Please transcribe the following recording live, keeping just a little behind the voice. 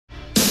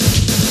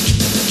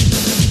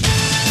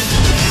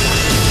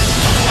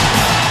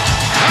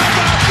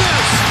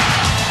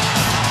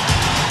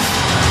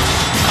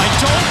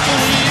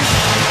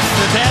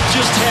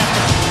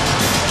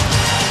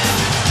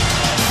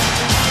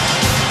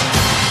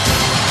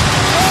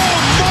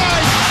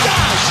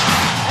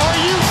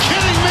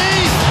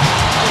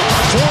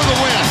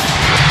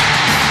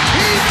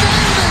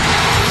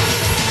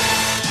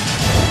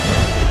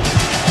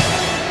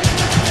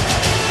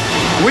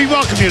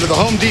welcome you to the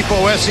Home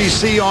Depot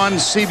SEC on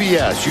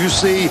CBS. You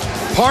see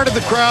part of the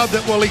crowd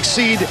that will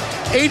exceed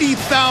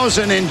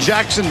 80,000 in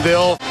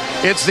Jacksonville.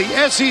 It's the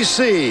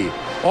SEC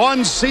on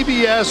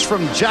CBS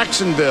from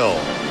Jacksonville.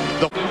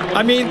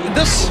 I mean,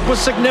 this was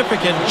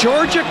significant.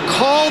 Georgia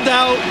called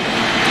out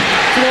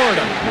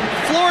Florida.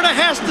 Florida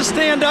has to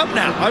stand up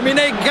now. I mean,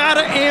 they got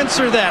to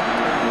answer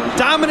that.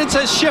 Dominance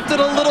has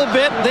shifted a little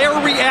bit. They're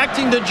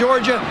reacting to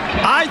Georgia.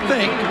 I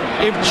think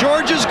if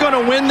Georgia's going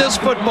to win this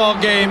football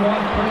game,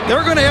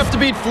 they're going to have to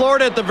beat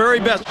Florida at the very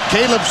best.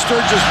 Caleb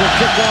Sturgis will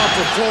kick off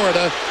for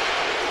Florida.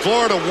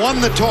 Florida won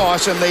the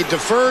toss, and they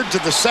deferred to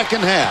the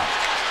second half.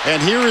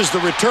 And here is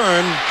the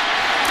return.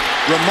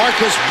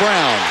 Lamarcus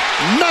Brown.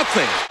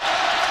 Nothing.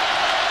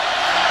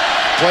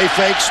 Play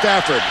fake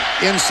Stafford.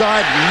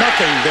 Inside,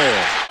 nothing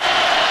there.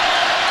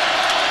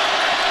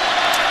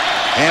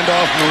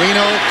 Handoff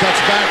Marino, cuts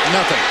back,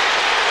 nothing.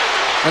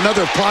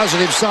 Another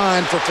positive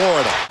sign for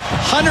Florida.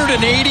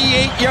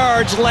 188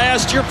 yards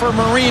last year for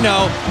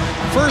Marino.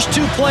 First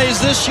two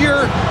plays this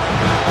year,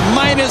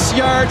 minus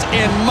yards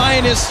and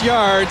minus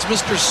yards.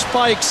 Mr.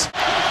 Spikes.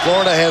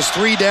 Florida has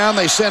 3 down,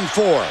 they send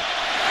 4.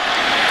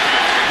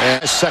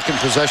 And second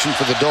possession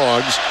for the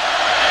Dogs.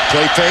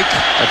 Play fake,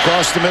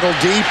 across the middle,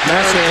 deep.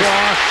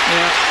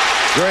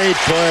 Great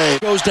play.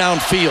 Goes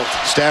downfield.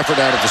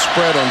 Stafford out of the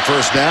spread on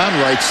first down.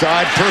 Right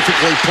side,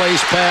 perfectly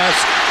placed pass.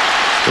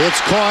 It's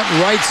caught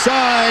right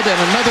side, and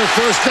another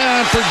first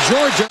down for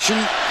Georgia.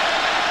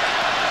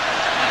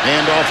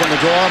 Handoff on the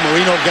draw.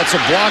 Marino gets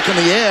a block on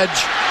the edge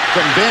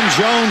from Ben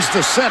Jones,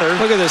 the center.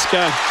 Look at this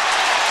guy.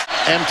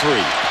 And 3.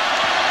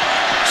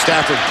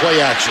 Stafford play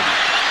action.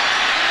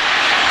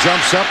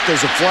 Jumps up.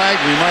 There's a flag.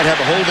 We might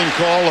have a holding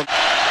call.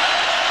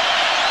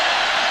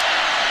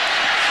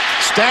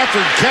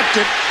 Stafford kept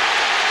it.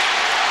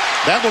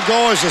 That will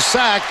go as a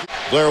sack.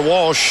 Blair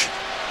Walsh,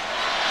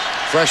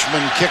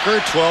 freshman kicker,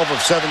 12 of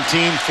 17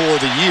 for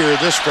the year.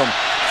 This from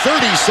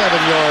 37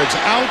 yards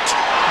out.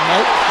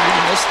 Nope, you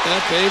missed that,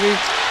 baby.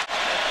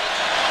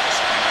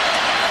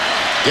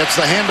 Gets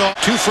the handoff.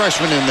 2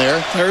 freshmen in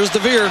there. There's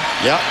the veer.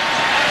 Yep.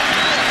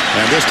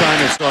 And this time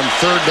it's on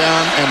third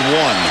down and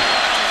 1.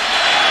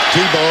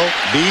 Tebow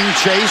being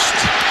chased.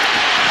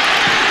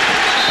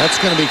 That's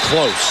going to be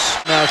close.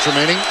 Now it's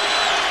remaining.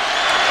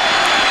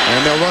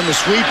 And they'll run the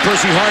sweep.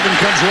 Percy Harvin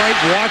comes right.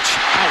 Watch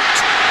out.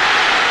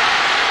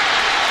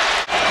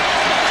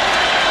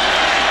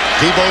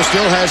 Tebow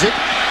still has it.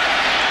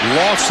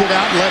 Lofts it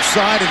out left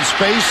side in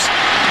space.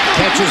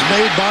 Catch is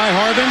made by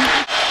Harvin.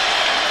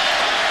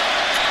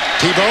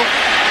 Tebow.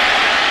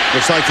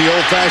 Looks like the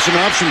old-fashioned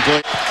option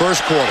play.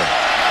 First quarter.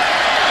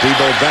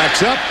 Tebow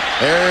backs up.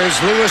 There's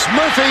Lewis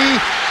Murphy.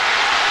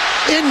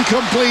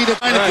 Incomplete at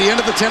the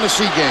end of the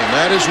Tennessee game.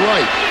 That is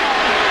right.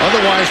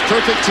 Otherwise,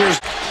 perfect. Here's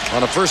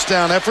on a first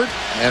down effort,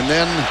 and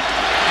then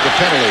the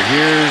penalty.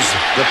 Here's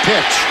the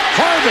pitch.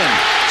 Harvin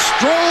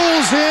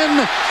strolls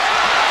in.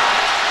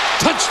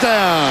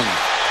 Touchdown.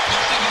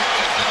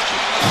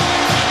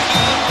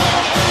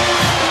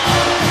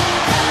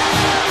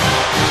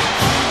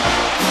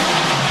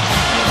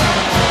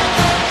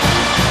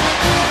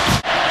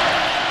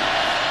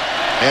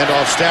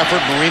 Handoff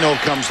Stafford. Marino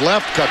comes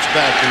left, cuts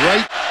back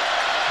right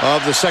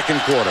of the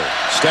second quarter.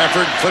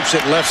 Stafford flips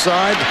it left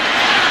side.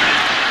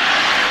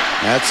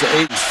 That's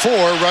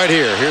 8-4 right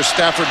here. Here's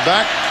Stafford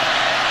back.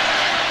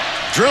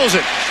 Drills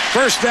it.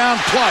 First down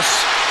plus.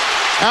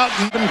 Out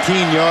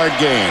 17-yard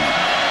gain.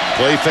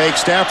 Play fake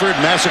Stafford.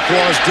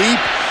 Massaqua's deep.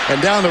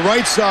 And down the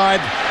right side,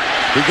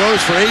 he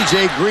goes for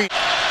A.J. Green.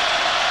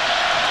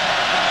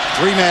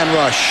 3-man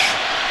rush.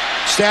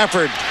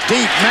 Stafford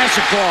deep.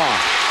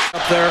 Massaqua.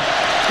 Up there.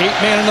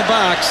 8-man in the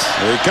box.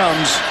 Here he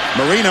comes.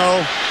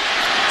 Marino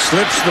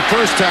slips the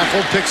first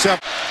tackle. Picks up.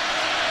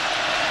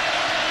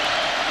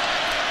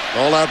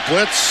 All-out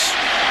blitz.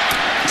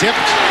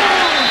 Tipped.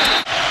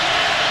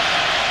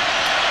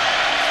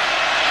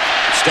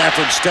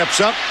 Stafford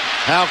steps up.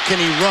 How can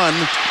he run?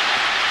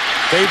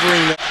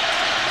 Favoring the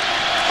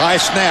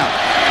high snap.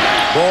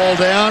 Ball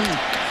down.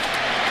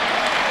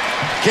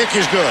 Kick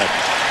is good.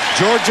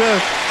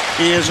 Georgia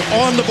is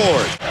on the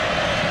board.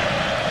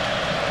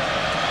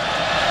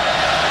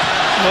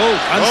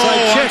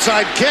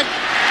 Onside kick.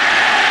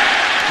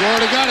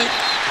 Florida got it.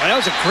 Well, that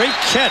was a great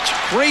catch.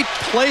 Great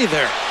play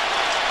there.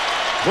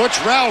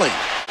 Butch rally.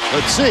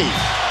 Let's see.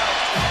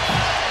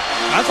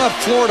 I thought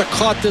Florida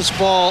caught this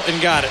ball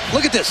and got it.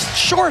 Look at this.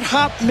 Short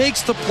hop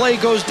makes the play,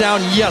 goes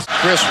down. Yes.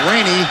 Chris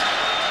Rainey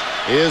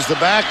is the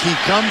back. He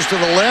comes to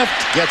the left,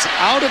 gets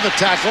out of the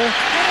tackle.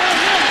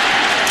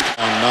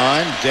 On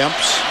 9,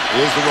 Demps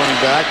is the running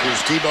back.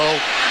 Here's Tebow.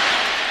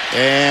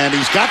 And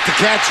he's got the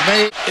catch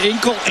made.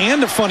 Ankle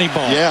and a funny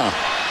ball. Yeah.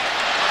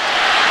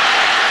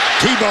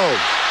 Tebow.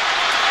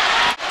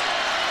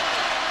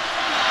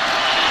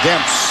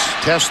 Demps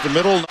tests the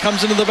middle.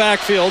 Comes into the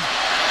backfield.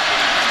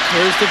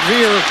 There's the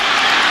veer.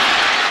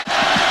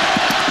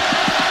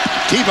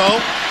 Tebow.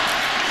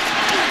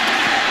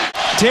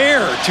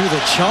 Dare to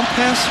the jump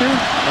pass here?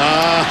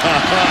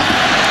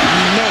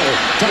 No.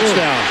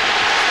 Touchdown.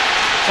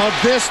 Of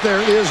this,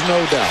 there is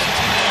no doubt.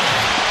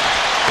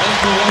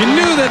 You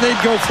knew that they'd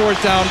go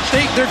fourth down.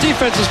 Their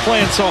defense is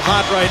playing so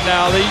hot right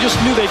now. They just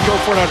knew they'd go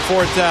for it on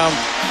fourth down.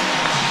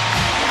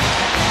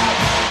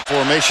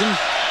 Formation.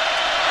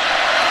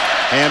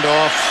 Hand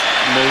off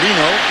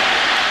Marino.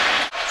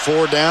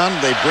 4 down.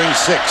 They bring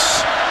 6.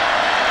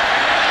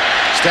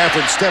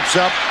 Stafford steps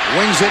up,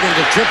 wings it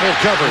into triple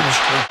coverage.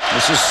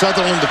 This is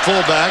Sutherland, the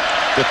fullback.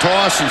 The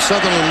toss, and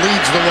Sutherland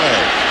leads the way.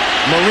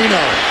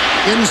 Marino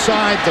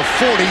inside the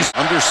 40s.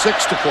 Under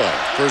 6 to play.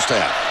 First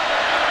half.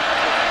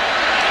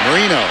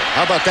 Marino,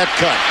 how about that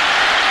cut?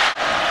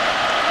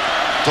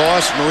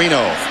 Toss,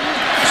 Marino.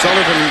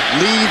 Sullivan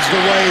leads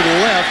the way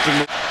left.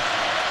 And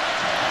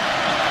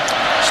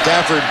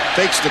Stafford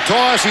fakes the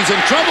toss. He's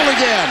in trouble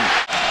again.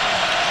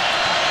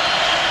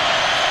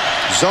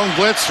 Zone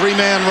blitz,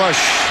 3-man rush.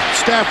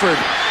 Stafford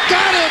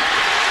got it.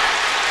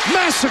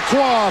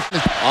 Massacre.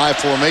 I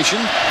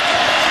formation.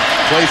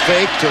 Play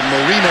fake to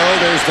Marino.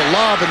 There's the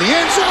lob in the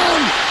end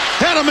zone.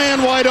 Had a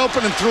man wide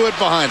open and threw it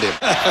behind him.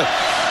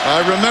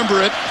 I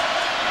remember it.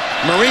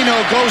 Marino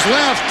goes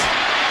left.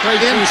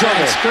 Great in defense.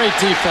 trouble. Great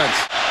defense.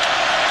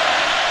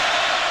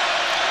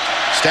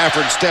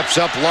 Stafford steps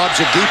up, lobs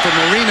it deep for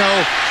Marino.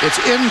 It's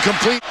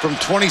incomplete from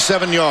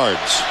 27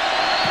 yards.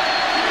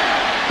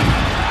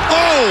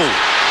 Oh!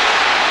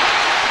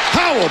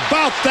 How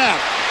about that?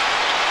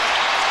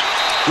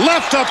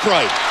 Left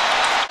upright.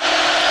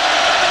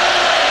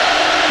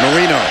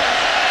 Marino.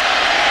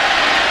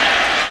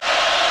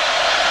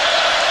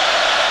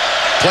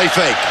 Play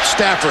fake.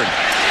 Stafford.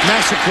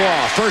 Massacre.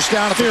 First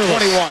down at the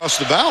 21. Lost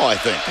the bow, I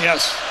think.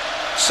 Yes.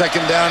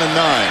 Second down and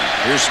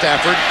 9. Here's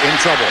Stafford in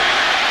trouble.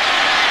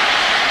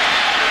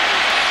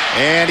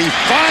 And he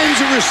finds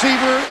a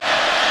receiver.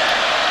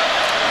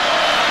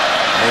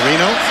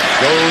 Marino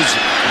goes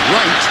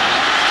right.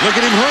 Look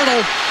at him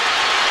hurdle.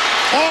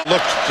 Oh,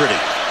 looked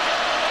pretty.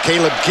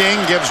 Caleb King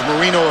gives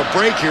Marino a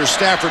break. Here's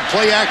Stafford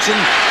play action.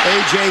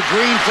 A.J.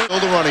 Green for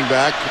the running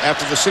back.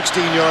 After the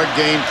 16-yard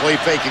gain,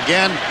 play fake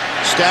again.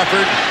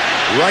 Stafford,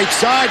 right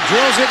side,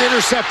 drills it,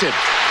 intercepted.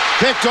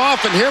 Picked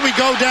off, and here we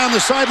go down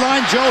the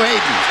sideline. Joe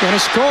Hayden. Going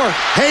to score.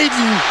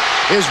 Hayden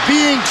is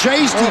being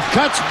chased. He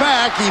cuts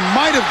back. He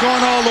might have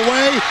gone all the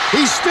way.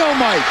 He still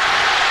might.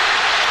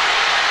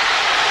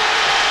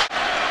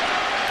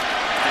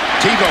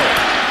 Tebow.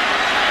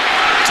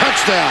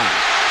 Touchdown.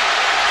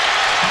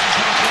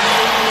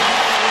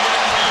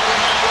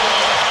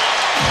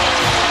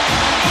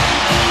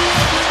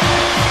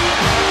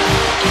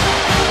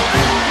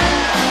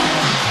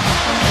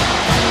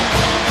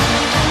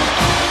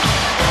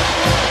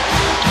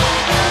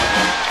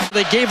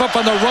 They gave up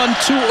on the run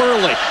too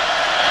early.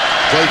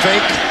 Play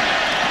fake.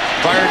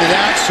 Fired it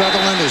out.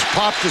 Sutherland is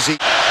popped as he...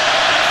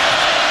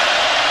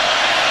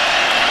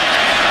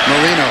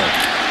 Marino.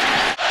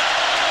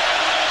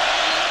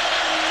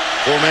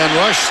 4-man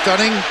rush.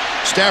 Stunning.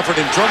 Stafford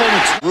in trouble.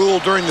 It's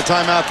ruled during the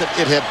timeout that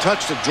it had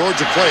touched a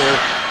Georgia player.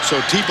 So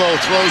Tebow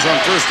throws on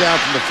first down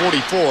from the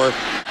 44.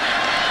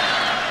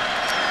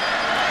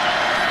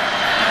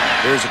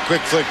 There's a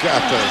quick flick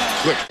out the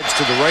quick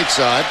to the right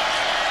side.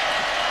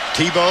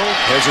 Tebow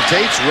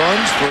hesitates,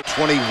 runs for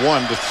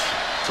 21-3.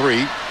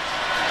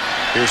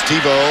 Here's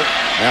Tebow.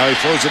 Now he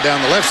throws it down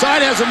the left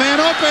side. Has a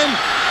man open.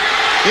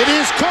 It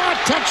is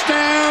caught.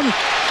 Touchdown.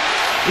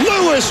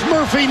 Louis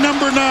Murphy,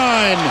 number 9.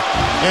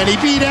 And he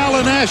beat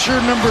Alan Asher,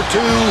 number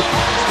 2.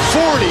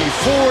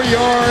 44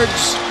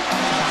 yards.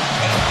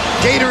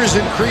 Gators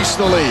increase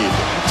the lead.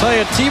 I'll tell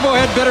you, Tebow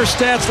had better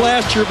stats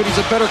last year, but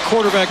he's a better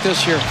quarterback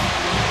this year.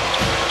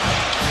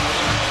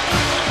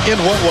 In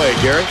what way,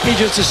 Gary? He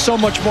just is so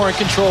much more in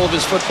control of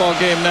his football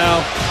game now.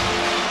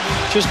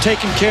 Just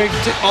taking care of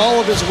all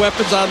of his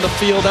weapons on the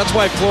field. That's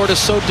why Florida's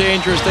so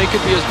dangerous. They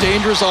could be as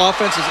dangerous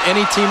offense as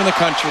any team in the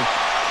country.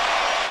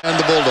 And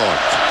the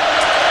Bulldogs.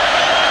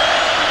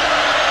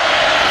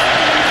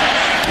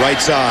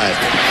 Right side.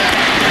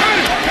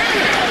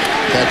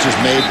 Catch is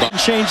made by...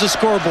 Change the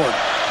scoreboard.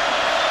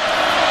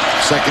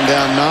 Second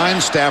down 9.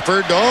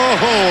 Stafford.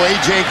 Oh,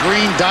 A.J.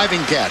 Green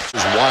diving catch.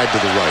 Is wide to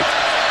the right.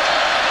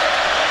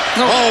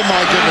 No. Oh,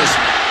 my goodness.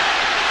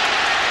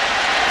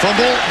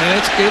 Fumble.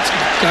 And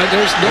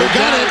there's no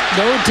doubt. It.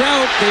 No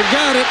doubt. They've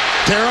got it.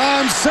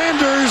 Teron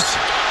Sanders.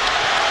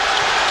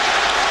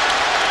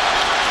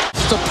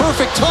 It's a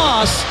perfect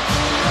toss.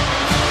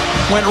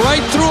 Went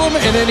right through him,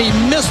 and then he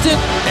missed it,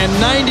 and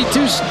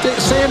 92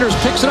 Sanders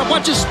picks it up.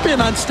 Watch his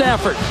spin on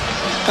Stafford.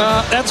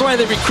 That's why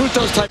they recruit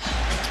those types.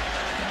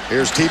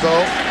 Here's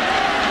Tebow.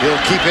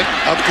 He'll keep it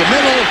up the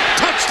middle.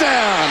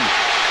 Touchdown.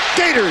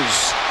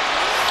 Gators.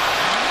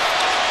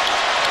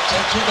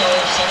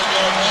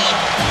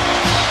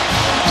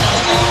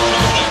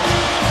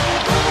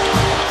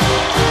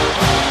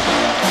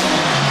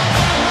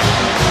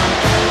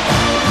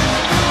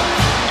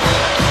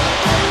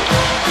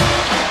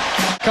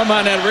 Come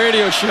on that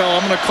radio show.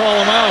 I'm going to call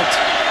him out.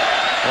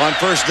 On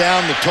first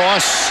down, the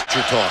toss.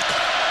 Your talk.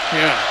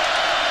 Yeah.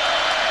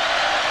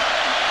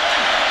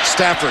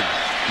 Stafford.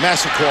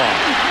 Massacre.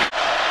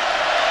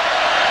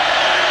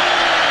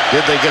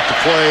 Did they get the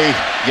play?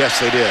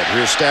 Yes, they did.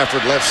 Here's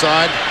Stafford left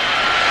side.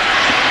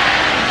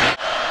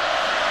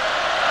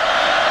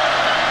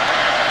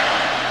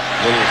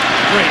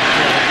 Great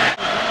play.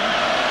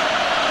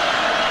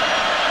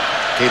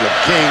 Caleb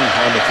King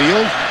on the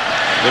field.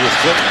 Little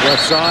flip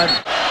left side.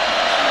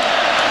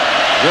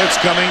 Blitz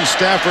coming.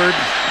 Stafford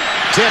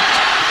tipped.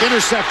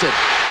 Intercepted.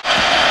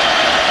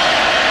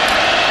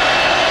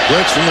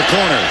 Blitz from the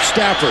corner.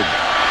 Stafford.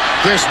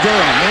 Chris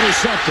Durham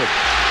intercepted.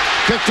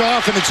 Picked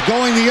off, and it's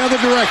going the other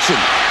direction.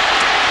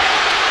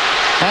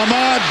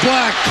 Ahmad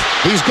Black.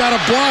 He's got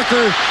a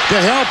blocker to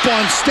help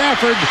on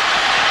Stafford.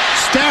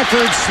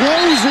 Stafford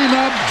slows him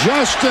up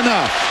just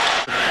enough.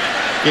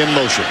 In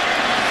motion.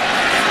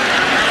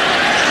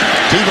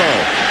 Tebow.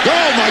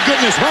 Oh, my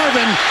goodness.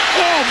 Harvin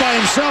all by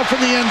himself in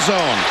the end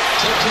zone.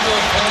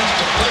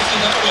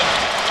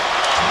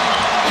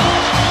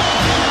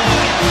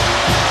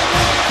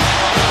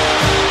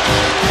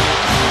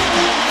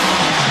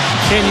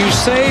 Can you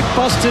say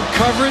busted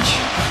coverage?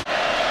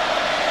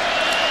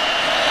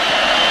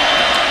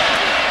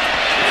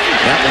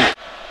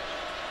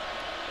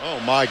 Oh,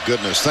 my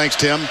goodness. Thanks,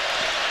 Tim.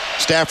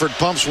 Stafford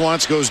pumps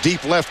once, goes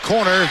deep left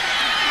corner,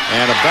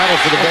 and a battle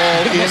for the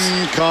ball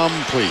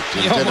incomplete.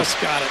 He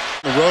almost got it.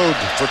 On the road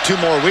for 2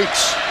 more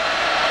weeks.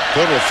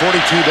 Total of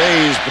 42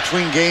 days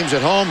between games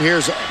at home.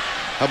 Here's,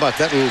 how about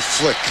that little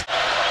flick?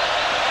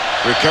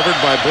 Recovered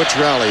by Butch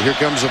Rowley. Here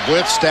comes a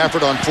blitz.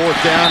 Stafford on 4th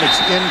down.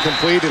 It's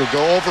incomplete. It'll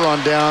go over on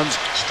downs.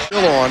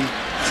 Still on.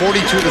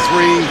 42-3.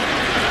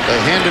 They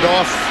hand it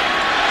off.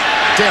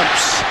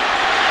 Demps.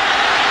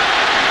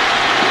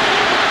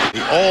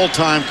 The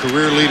all-time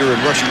career leader in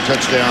rushing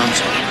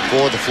touchdowns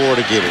for the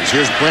Florida Gators.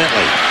 Here's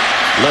Brantley.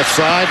 Left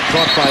side.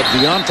 Caught by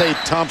Deonte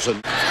Thompson.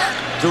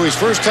 Threw his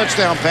first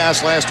touchdown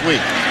pass last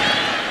week.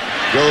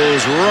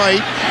 Goes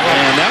right.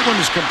 And that one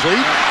is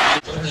complete.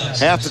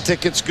 Half the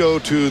tickets go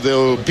to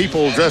the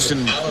people dressed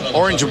in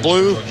orange and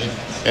blue,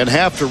 and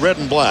half to red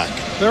and black.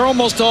 They're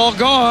almost all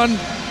gone.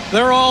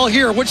 They're all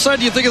here. Which side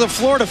do you think of the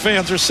Florida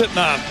fans are sitting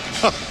on?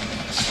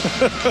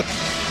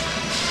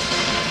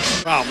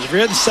 Problems. If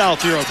you're heading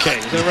south, you're okay.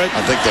 Is that right?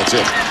 I think that's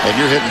it. And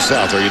you're heading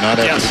south, are you not,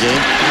 after the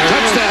game?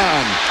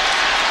 Touchdown!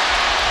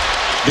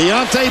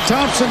 Deonte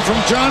Thompson from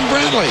Jo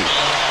Brantley.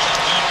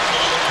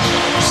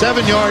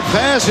 7-yard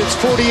pass. It's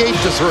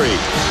 48-3.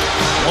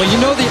 Well, you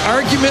know the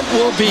argument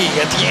will be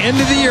at the end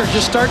of the year.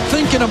 Just start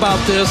thinking about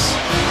this.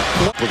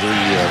 For the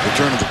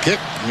return of the kick,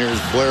 here's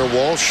Blair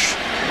Walsh.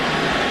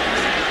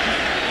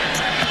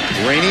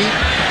 Rainey.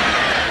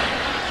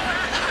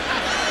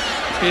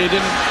 He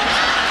didn't.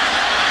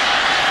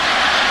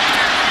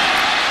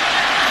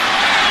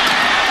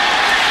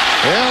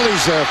 Well,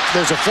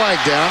 there's a flag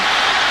down.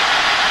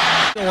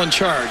 Still in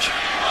charge.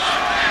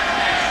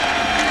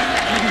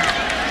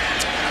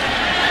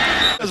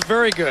 That's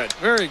very good.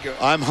 Very good.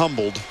 I'm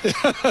humbled.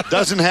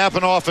 Doesn't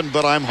happen often,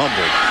 but I'm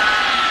humbled.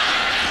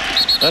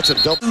 That's a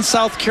double. The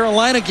South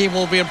Carolina game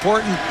will be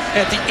important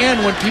at the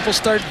end when people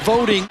start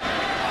voting.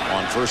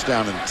 On 1st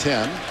down and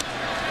 10.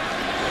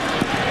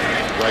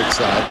 Right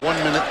side.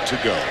 1 minute to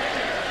go.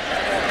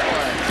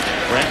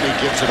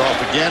 Brantley gives it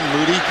off again.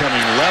 Moody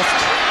coming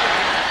left.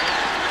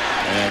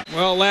 And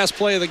well, last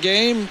play of the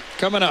game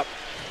coming up.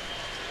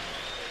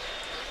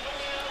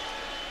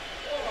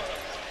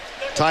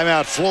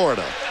 Timeout,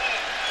 Florida.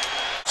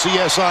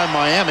 CSI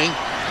Miami,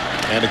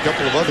 and a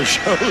couple of other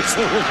shows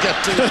that we'll get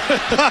to.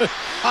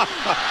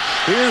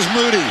 Here's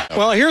Moody.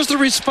 Well, here's the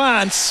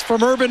response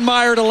from Urban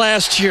Meyer to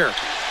last year.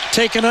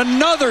 Taking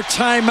another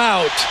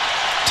timeout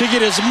to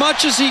get as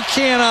much as he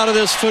can out of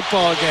this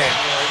football game.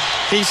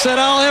 He said,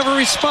 I'll have a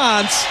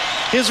response.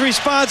 His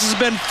response has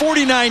been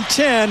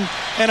 49-10,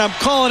 and I'm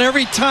calling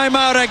every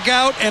timeout I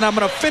got, and I'm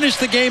going to finish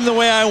the game the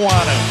way I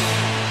want it.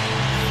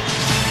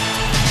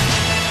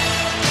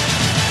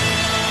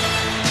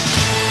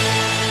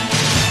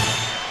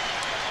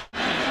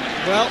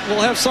 Well,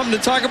 we'll have something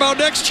to talk about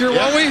next year,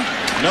 won't we?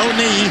 No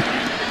knee.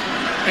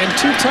 And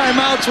 2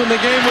 timeouts when the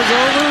game was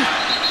over.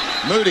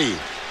 Moody.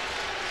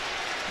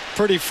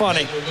 Pretty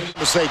funny.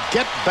 To say,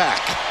 get back.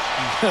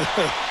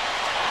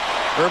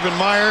 Urban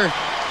Meyer,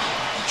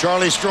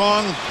 Charlie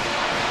Strong.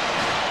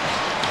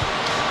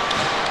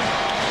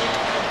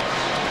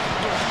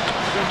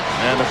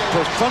 And a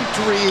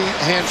perfunctory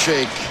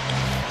handshake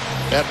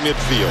at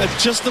midfield.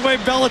 That's just the way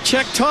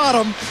Belichick taught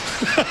him.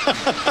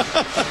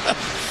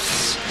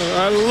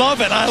 I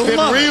love it. I love it.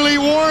 It's been really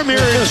warm here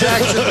in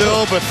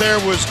Jacksonville, but there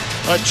was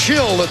a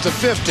chill at the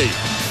 50.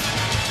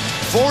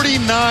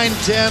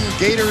 49-10,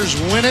 Gators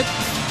win it.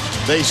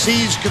 They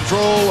seize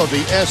control of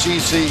the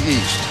SEC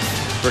East.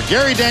 For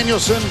Gary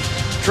Danielson,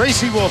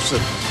 Tracy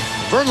Wolfson,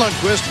 Vern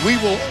Lundquist, we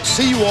will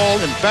see you all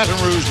in Baton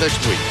Rouge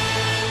next week.